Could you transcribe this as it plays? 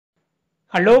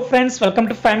Hello friends, welcome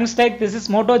to Famous Tech. This is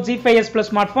Moto G5s Plus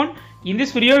smartphone. In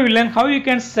this video, we will learn how you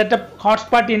can set up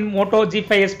hotspot in Moto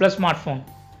G5s Plus smartphone.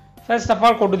 First of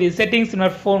all, go to the settings in your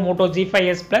phone Moto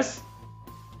G5s Plus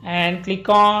and click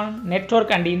on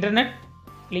network and internet.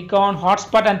 Click on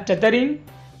hotspot and tethering.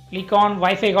 Click on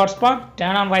Wi-Fi hotspot.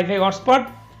 Turn on Wi-Fi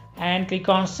hotspot and click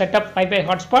on setup Wi-Fi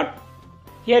hotspot.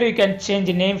 Here you can change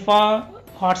the name for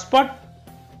hotspot.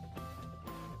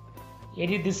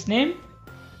 Edit this name.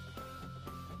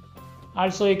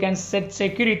 Also you can set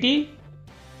security.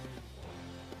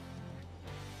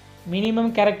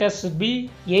 Minimum characters should be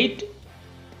 8.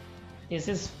 This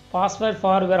is password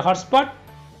for your hotspot.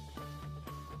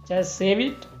 Just save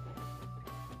it.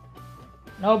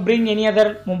 Now bring any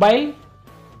other mobile.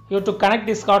 You have to connect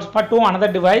this hotspot to another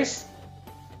device.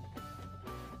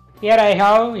 Here I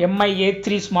have MI-A3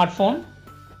 smartphone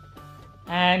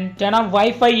and turn on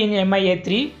Wi-Fi in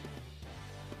MI-A3.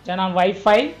 Turn on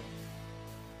Wi-Fi.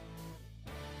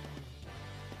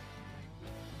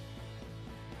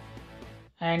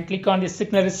 And click on the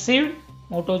signal received.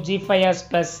 Moto G5s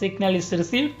Plus signal is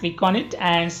received. Click on it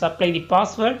and supply the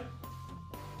password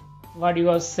what you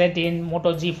have set in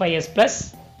Moto G5s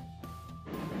Plus.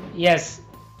 Yes,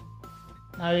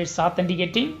 now it's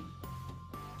authenticating.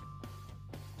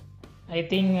 I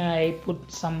think I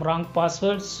put some wrong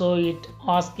password, so it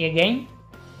asks again.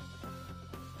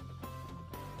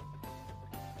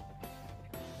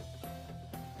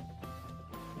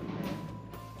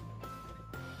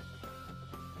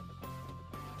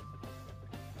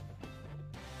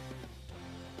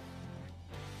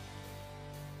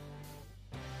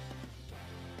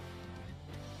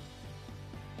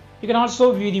 You can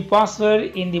also view the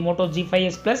password in the Moto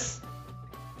G5s Plus.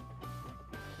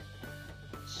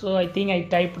 So I think I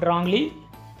typed wrongly.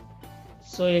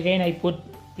 So again I put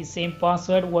the same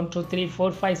password 1 2 3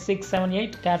 4 5 6 7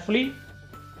 8 carefully.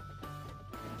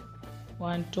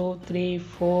 1 2 3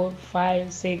 4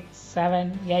 5 6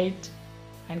 7 8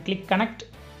 and click connect.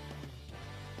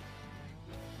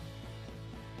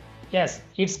 Yes,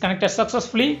 it's connected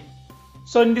successfully.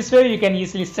 So in this way you can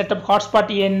easily set up hotspot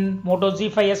in Moto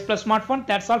G5s Plus smartphone.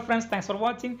 That's all friends. Thanks for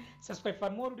watching. Subscribe for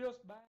more videos. Bye.